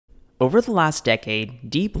Over the last decade,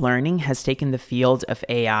 deep learning has taken the field of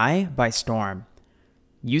AI by storm.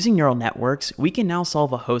 Using neural networks, we can now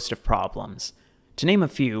solve a host of problems. To name a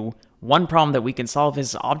few, one problem that we can solve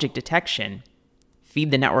is object detection. Feed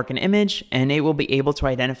the network an image, and it will be able to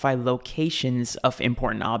identify locations of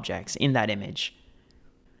important objects in that image.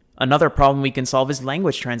 Another problem we can solve is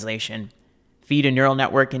language translation. Feed a neural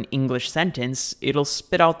network an English sentence, it'll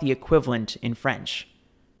spit out the equivalent in French.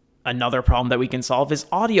 Another problem that we can solve is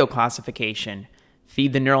audio classification.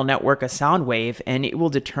 Feed the neural network a sound wave, and it will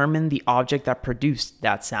determine the object that produced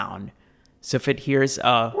that sound. So if it hears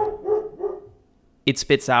a, it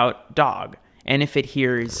spits out dog, and if it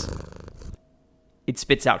hears, it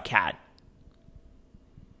spits out cat.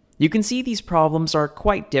 You can see these problems are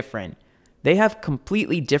quite different. They have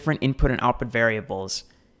completely different input and output variables.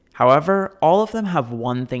 However, all of them have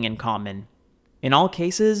one thing in common. In all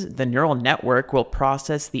cases, the neural network will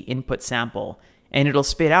process the input sample, and it'll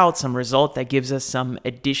spit out some result that gives us some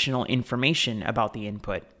additional information about the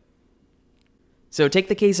input. So take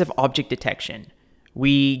the case of object detection.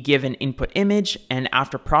 We give an input image, and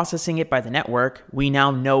after processing it by the network, we now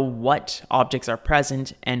know what objects are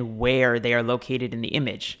present and where they are located in the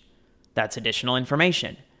image. That's additional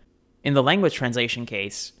information. In the language translation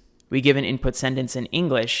case, we give an input sentence in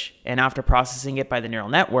English, and after processing it by the neural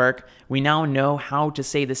network, we now know how to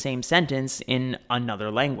say the same sentence in another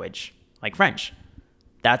language, like French.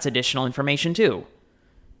 That's additional information too.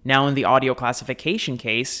 Now in the audio classification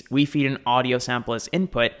case, we feed an audio sample as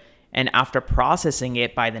input, and after processing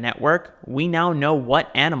it by the network, we now know what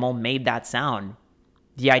animal made that sound.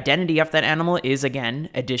 The identity of that animal is, again,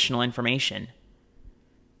 additional information.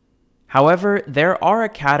 However, there are a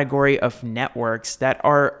category of networks that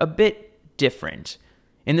are a bit different,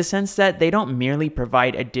 in the sense that they don't merely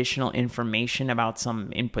provide additional information about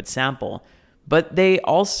some input sample, but they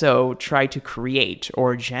also try to create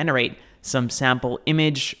or generate some sample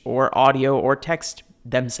image or audio or text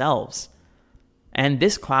themselves. And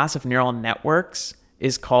this class of neural networks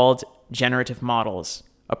is called generative models,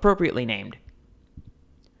 appropriately named.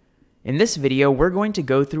 In this video, we're going to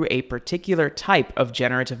go through a particular type of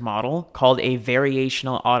generative model called a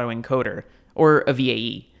Variational Autoencoder, or a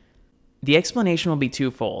VAE. The explanation will be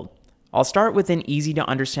twofold. I'll start with an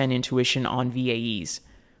easy-to-understand intuition on VAEs.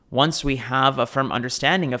 Once we have a firm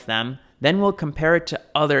understanding of them, then we'll compare it to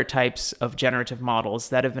other types of generative models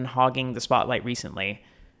that have been hogging the spotlight recently.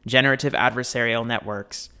 Generative Adversarial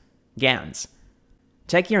Networks, GANs.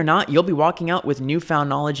 Techie or not, you'll be walking out with newfound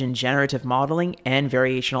knowledge in generative modeling and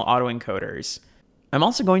variational autoencoders. I'm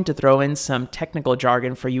also going to throw in some technical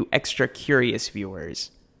jargon for you extra curious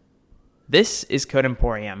viewers. This is Code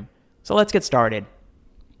Emporium, so let's get started.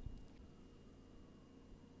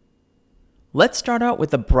 Let's start out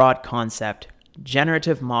with a broad concept,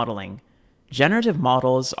 generative modeling. Generative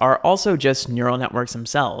models are also just neural networks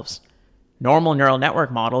themselves. Normal neural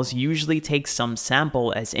network models usually take some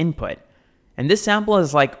sample as input. And this sample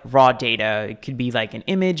is like raw data. It could be like an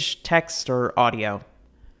image, text, or audio.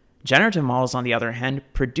 Generative models, on the other hand,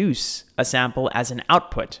 produce a sample as an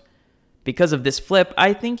output. Because of this flip,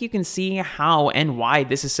 I think you can see how and why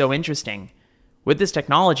this is so interesting. With this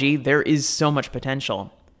technology, there is so much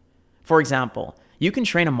potential. For example, you can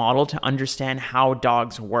train a model to understand how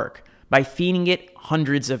dogs work by feeding it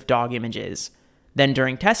hundreds of dog images. Then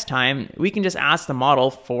during test time, we can just ask the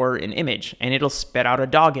model for an image, and it'll spit out a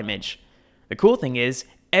dog image. The cool thing is,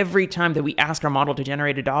 every time that we ask our model to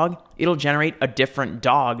generate a dog, it'll generate a different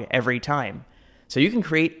dog every time. So you can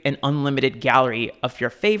create an unlimited gallery of your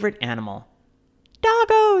favorite animal.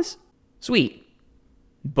 Doggos! Sweet.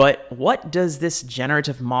 But what does this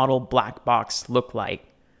generative model black box look like?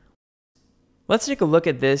 Let's take a look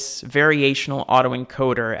at this variational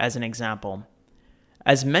autoencoder as an example.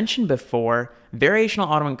 As mentioned before, variational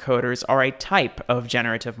autoencoders are a type of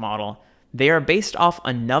generative model. They are based off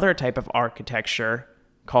another type of architecture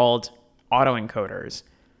called autoencoders.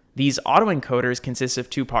 These autoencoders consist of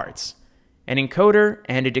two parts, an encoder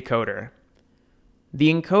and a decoder.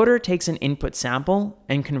 The encoder takes an input sample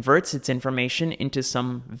and converts its information into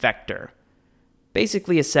some vector,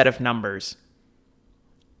 basically a set of numbers.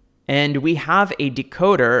 And we have a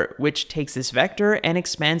decoder which takes this vector and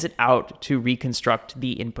expands it out to reconstruct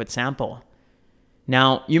the input sample.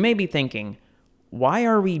 Now, you may be thinking, why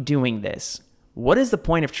are we doing this? What is the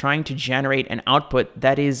point of trying to generate an output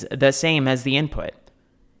that is the same as the input?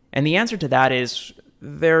 And the answer to that is,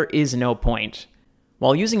 there is no point.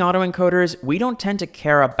 While using autoencoders, we don't tend to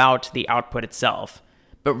care about the output itself,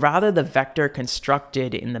 but rather the vector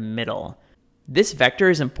constructed in the middle. This vector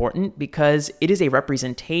is important because it is a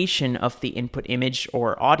representation of the input image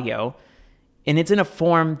or audio, and it's in a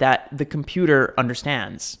form that the computer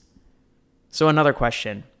understands. So another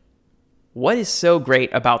question. What is so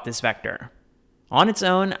great about this vector? On its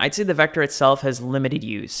own, I'd say the vector itself has limited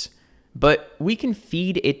use, but we can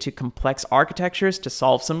feed it to complex architectures to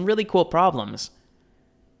solve some really cool problems.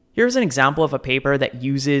 Here's an example of a paper that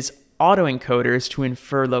uses autoencoders to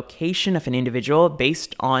infer location of an individual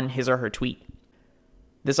based on his or her tweet.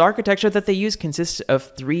 This architecture that they use consists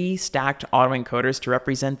of 3 stacked autoencoders to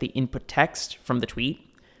represent the input text from the tweet.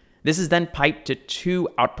 This is then piped to 2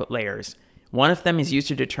 output layers. One of them is used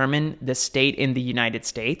to determine the state in the United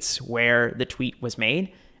States where the tweet was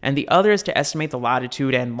made, and the other is to estimate the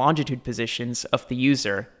latitude and longitude positions of the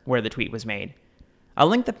user where the tweet was made. I'll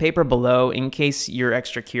link the paper below in case you're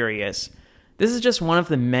extra curious. This is just one of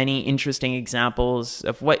the many interesting examples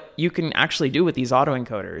of what you can actually do with these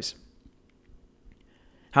autoencoders.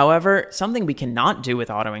 However, something we cannot do with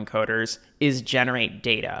autoencoders is generate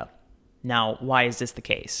data. Now, why is this the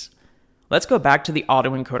case? Let's go back to the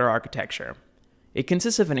autoencoder architecture. It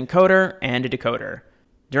consists of an encoder and a decoder.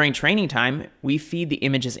 During training time, we feed the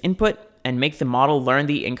image as input and make the model learn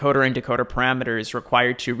the encoder and decoder parameters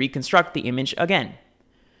required to reconstruct the image again.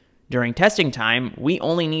 During testing time, we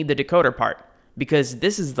only need the decoder part, because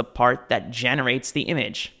this is the part that generates the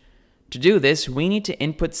image. To do this, we need to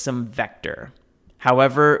input some vector.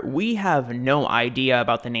 However, we have no idea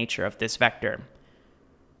about the nature of this vector.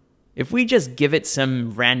 If we just give it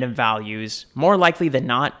some random values, more likely than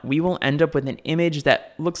not, we will end up with an image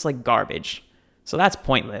that looks like garbage. So that's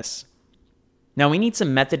pointless. Now we need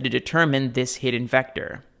some method to determine this hidden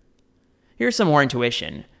vector. Here's some more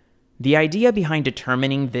intuition. The idea behind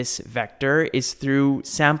determining this vector is through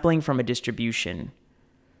sampling from a distribution.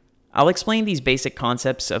 I'll explain these basic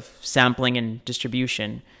concepts of sampling and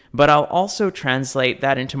distribution, but I'll also translate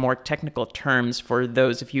that into more technical terms for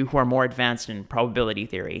those of you who are more advanced in probability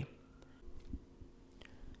theory.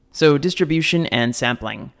 So distribution and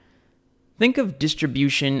sampling. Think of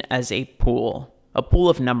distribution as a pool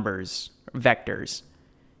of numbers, vectors.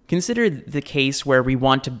 Consider the case where we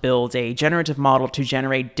want to build a generative model to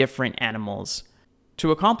generate different animals.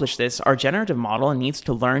 To accomplish this, our generative model needs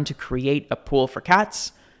to learn to create a pool for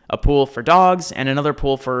cats, a pool for dogs, and another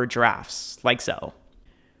pool for giraffes, like so.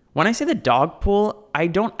 When I say the dog pool, I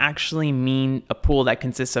don't actually mean a pool that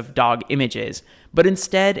consists of dog images, but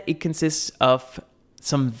instead it consists of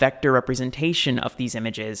some vector representation of these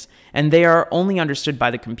images, and they are only understood by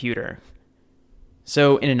the computer.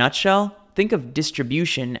 So in a nutshell, think of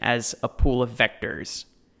distribution as a pool of vectors.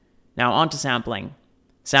 Now on to sampling.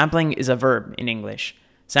 Sampling is a verb in English.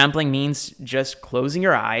 Sampling means just closing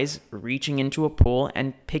your eyes, reaching into a pool,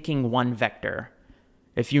 and picking one vector.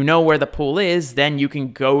 If you know where the pool is, then you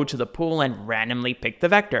can go to the pool and randomly pick the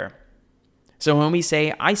vector. So when we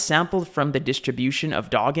say, I sampled from the distribution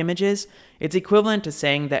of dog images, it's equivalent to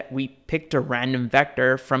saying that we picked a random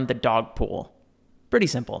vector from the dog pool. Pretty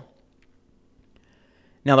simple.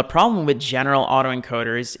 Now the problem with general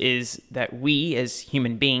autoencoders is that we, as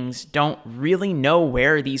human beings, don't really know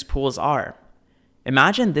where these pools are.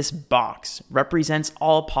 Imagine this box represents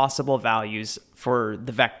all possible values for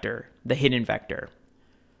the vector, the hidden vector.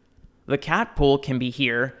 The cat pool can be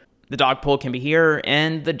here, the dog pool can be here,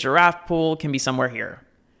 and the giraffe pool can be somewhere here.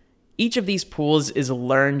 Each of these pools is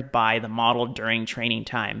learned by the model during training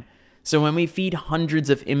time. So when we feed hundreds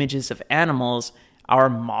of images of animals, our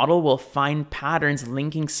model will find patterns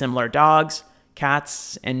linking similar dogs,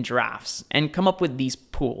 cats, and giraffes, and come up with these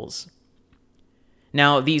pools.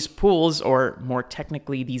 Now, these pools, or more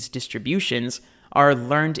technically these distributions, are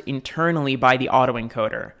learned internally by the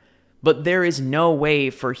autoencoder. But there is no way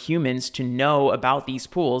for humans to know about these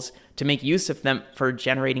pools to make use of them for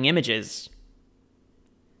generating images.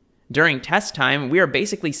 During test time, we are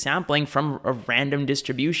basically sampling from a random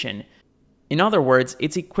distribution. In other words,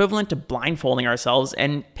 it's equivalent to blindfolding ourselves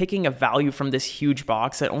and picking a value from this huge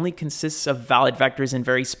box that only consists of valid vectors in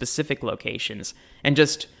very specific locations, and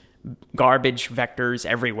just garbage vectors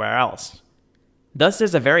everywhere else. Thus,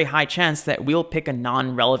 there's a very high chance that we'll pick a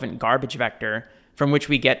non-relevant garbage vector from which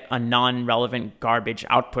we get a non-relevant garbage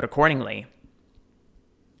output accordingly.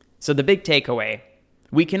 So the big takeaway,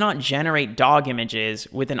 we cannot generate dog images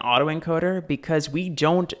with an autoencoder because we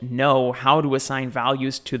don't know how to assign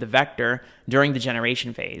values to the vector during the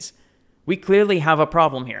generation phase. We clearly have a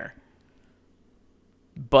problem here.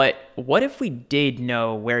 But what if we did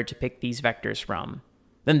know where to pick these vectors from?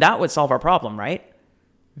 Then that would solve our problem, right?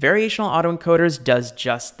 Variational autoencoders does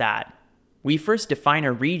just that. We first define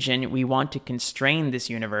a region we want to constrain this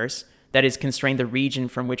universe, that is, constrain the region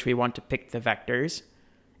from which we want to pick the vectors.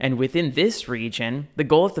 And within this region, the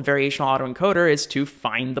goal of the variational autoencoder is to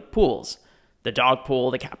find the pools, the dog pool,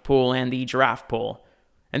 the cat pool, and the giraffe pool.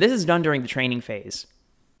 And this is done during the training phase.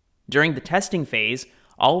 During the testing phase,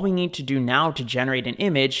 all we need to do now to generate an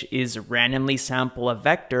image is randomly sample a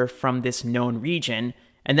vector from this known region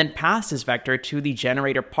and then pass this vector to the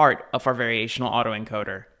generator part of our variational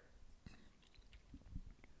autoencoder.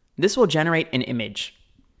 This will generate an image.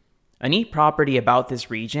 A neat property about this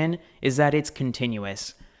region is that it's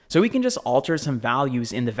continuous, so we can just alter some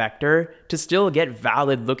values in the vector to still get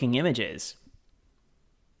valid looking images.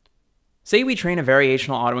 Say we train a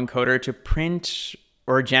variational autoencoder to print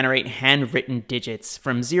or generate handwritten digits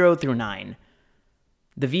from 0 through 9.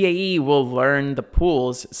 The VAE will learn the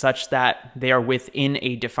pools such that they are within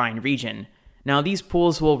a defined region. Now these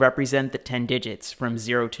pools will represent the 10 digits from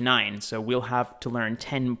 0 to 9, so we'll have to learn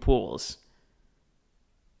 10 pools.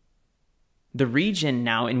 The region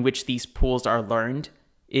now in which these pools are learned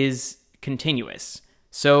is continuous.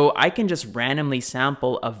 So I can just randomly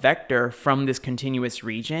sample a vector from this continuous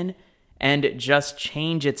region and just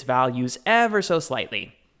change its values ever so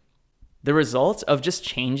slightly. The result of just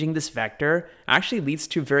changing this vector actually leads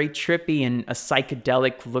to very trippy and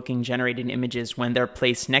psychedelic looking generated images when they're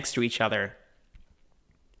placed next to each other.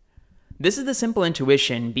 This is the simple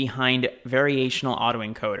intuition behind variational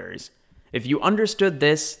autoencoders. If you understood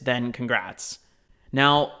this, then congrats.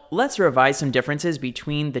 Now, let's revise some differences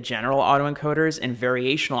between the general autoencoders and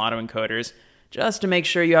variational autoencoders, just to make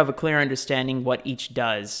sure you have a clear understanding what each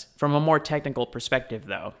does, from a more technical perspective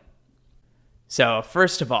though. So,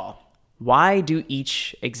 first of all, why do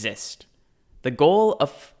each exist? The goal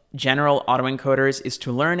of general autoencoders is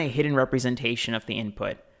to learn a hidden representation of the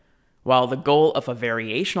input, while the goal of a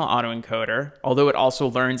variational autoencoder, although it also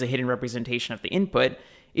learns a hidden representation of the input,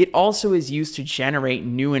 it also is used to generate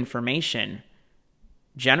new information.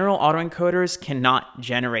 General autoencoders cannot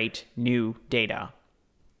generate new data.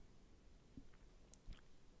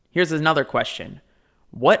 Here's another question.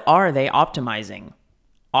 What are they optimizing?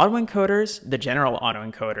 Autoencoders, the general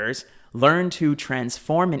autoencoders, learn to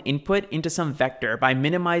transform an input into some vector by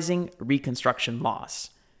minimizing reconstruction loss.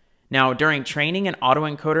 Now, during training, an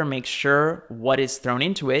autoencoder makes sure what is thrown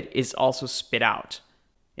into it is also spit out.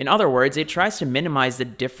 In other words, it tries to minimize the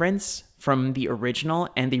difference from the original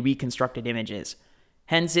and the reconstructed images.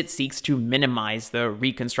 Hence, it seeks to minimize the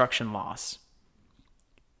reconstruction loss.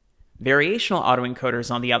 Variational autoencoders,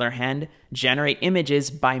 on the other hand, generate images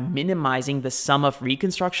by minimizing the sum of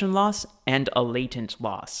reconstruction loss and a latent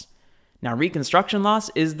loss. Now, reconstruction loss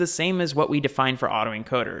is the same as what we define for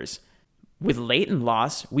autoencoders. With latent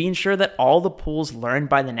loss, we ensure that all the pools learned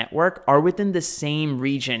by the network are within the same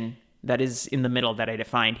region that is in the middle that I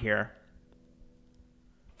defined here.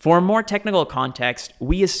 For more technical context,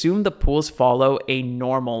 we assume the pools follow a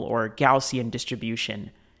normal or Gaussian distribution.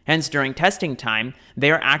 Hence, during testing time,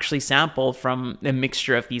 they are actually sampled from a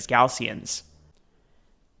mixture of these Gaussians.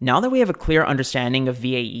 Now that we have a clear understanding of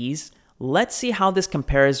VAEs, let's see how this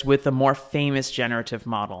compares with the more famous generative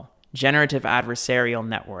model, Generative Adversarial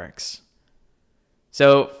Networks.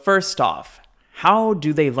 So first off, how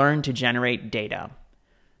do they learn to generate data?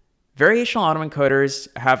 Variational autoencoders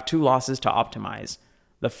have two losses to optimize.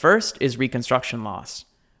 The first is reconstruction loss.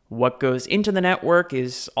 What goes into the network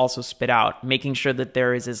is also spit out, making sure that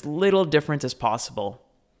there is as little difference as possible.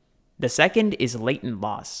 The second is latent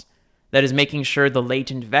loss. That is making sure the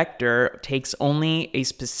latent vector takes only a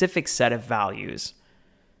specific set of values.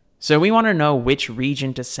 So we want to know which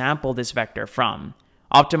region to sample this vector from.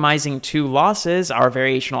 Optimizing two losses, our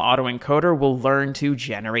variational autoencoder will learn to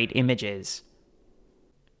generate images.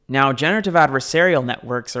 Now, generative adversarial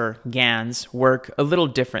networks, or GANs, work a little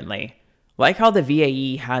differently. Like how the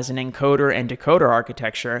VAE has an encoder and decoder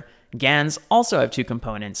architecture, GANs also have two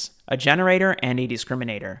components, a generator and a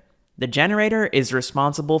discriminator. The generator is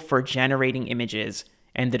responsible for generating images,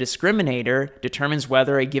 and the discriminator determines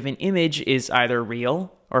whether a given image is either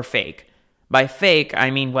real or fake. By fake,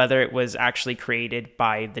 I mean whether it was actually created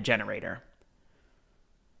by the generator.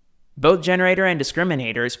 Both generator and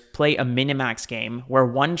discriminators play a minimax game where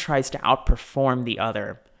one tries to outperform the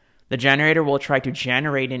other. The generator will try to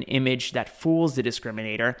generate an image that fools the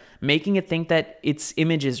discriminator, making it think that its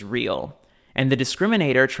image is real. And the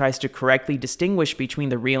discriminator tries to correctly distinguish between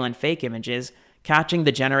the real and fake images, catching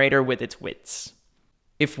the generator with its wits.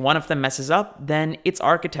 If one of them messes up, then its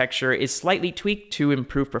architecture is slightly tweaked to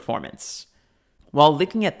improve performance. While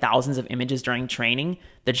looking at thousands of images during training,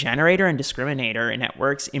 the generator and discriminator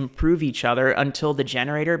networks improve each other until the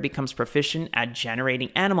generator becomes proficient at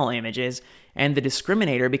generating animal images, and the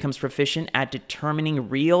discriminator becomes proficient at determining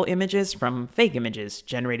real images from fake images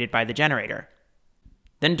generated by the generator.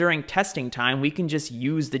 Then during testing time, we can just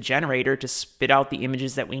use the generator to spit out the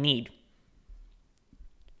images that we need.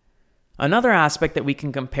 Another aspect that we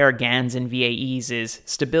can compare GANs and VAEs is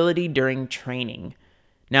stability during training.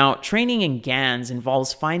 Now, training in GANs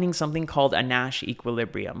involves finding something called a Nash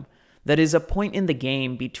equilibrium. That is a point in the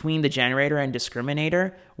game between the generator and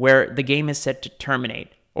discriminator where the game is set to terminate,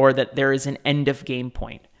 or that there is an end of game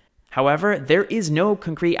point. However, there is no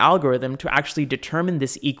concrete algorithm to actually determine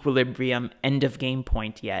this equilibrium end of game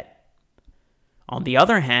point yet. On the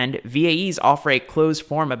other hand, VAEs offer a closed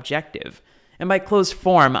form objective. And by closed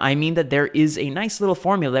form, I mean that there is a nice little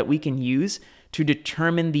formula that we can use to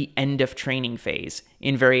determine the end of training phase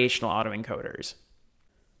in variational autoencoders.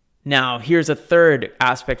 Now, here's a third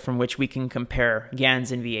aspect from which we can compare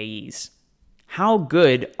GANs and VAEs. How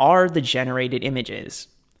good are the generated images?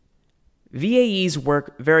 VAEs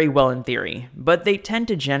work very well in theory, but they tend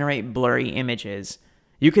to generate blurry images.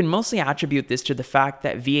 You can mostly attribute this to the fact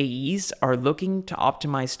that VAEs are looking to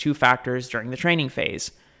optimize two factors during the training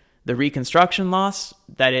phase. The reconstruction loss,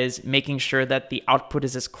 that is, making sure that the output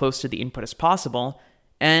is as close to the input as possible,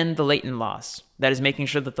 and the latent loss, that is, making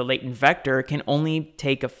sure that the latent vector can only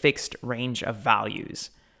take a fixed range of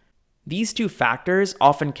values. These two factors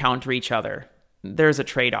often counter each other. There's a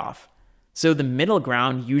trade-off. So the middle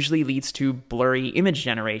ground usually leads to blurry image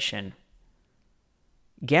generation.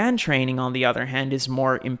 GAN training, on the other hand, is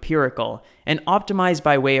more empirical and optimized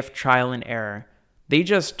by way of trial and error. They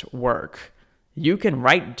just work. You can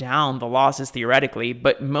write down the losses theoretically,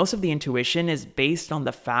 but most of the intuition is based on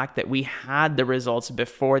the fact that we had the results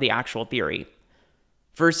before the actual theory.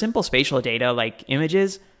 For simple spatial data like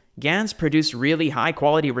images, GANs produce really high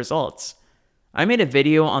quality results. I made a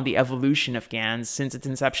video on the evolution of GANs since its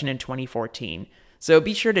inception in 2014, so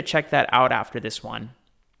be sure to check that out after this one.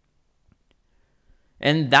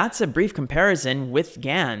 And that's a brief comparison with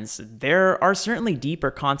GANs. There are certainly deeper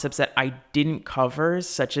concepts that I didn't cover,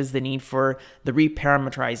 such as the need for the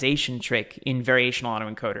reparameterization trick in variational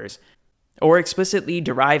autoencoders, or explicitly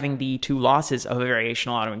deriving the two losses of a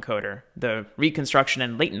variational autoencoder, the reconstruction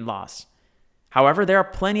and latent loss. However, there are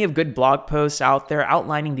plenty of good blog posts out there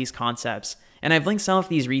outlining these concepts, and I've linked some of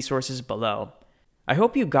these resources below. I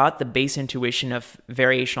hope you got the base intuition of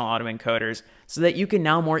variational autoencoders so that you can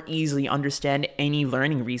now more easily understand any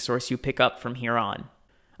learning resource you pick up from here on.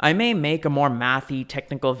 I may make a more mathy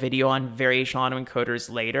technical video on variational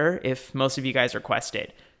autoencoders later if most of you guys request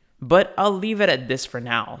it, but I'll leave it at this for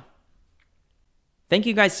now. Thank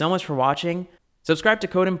you guys so much for watching. Subscribe to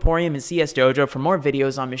Code Emporium and CS Dojo for more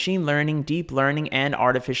videos on machine learning, deep learning, and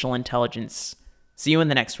artificial intelligence. See you in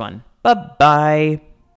the next one. Bye-bye.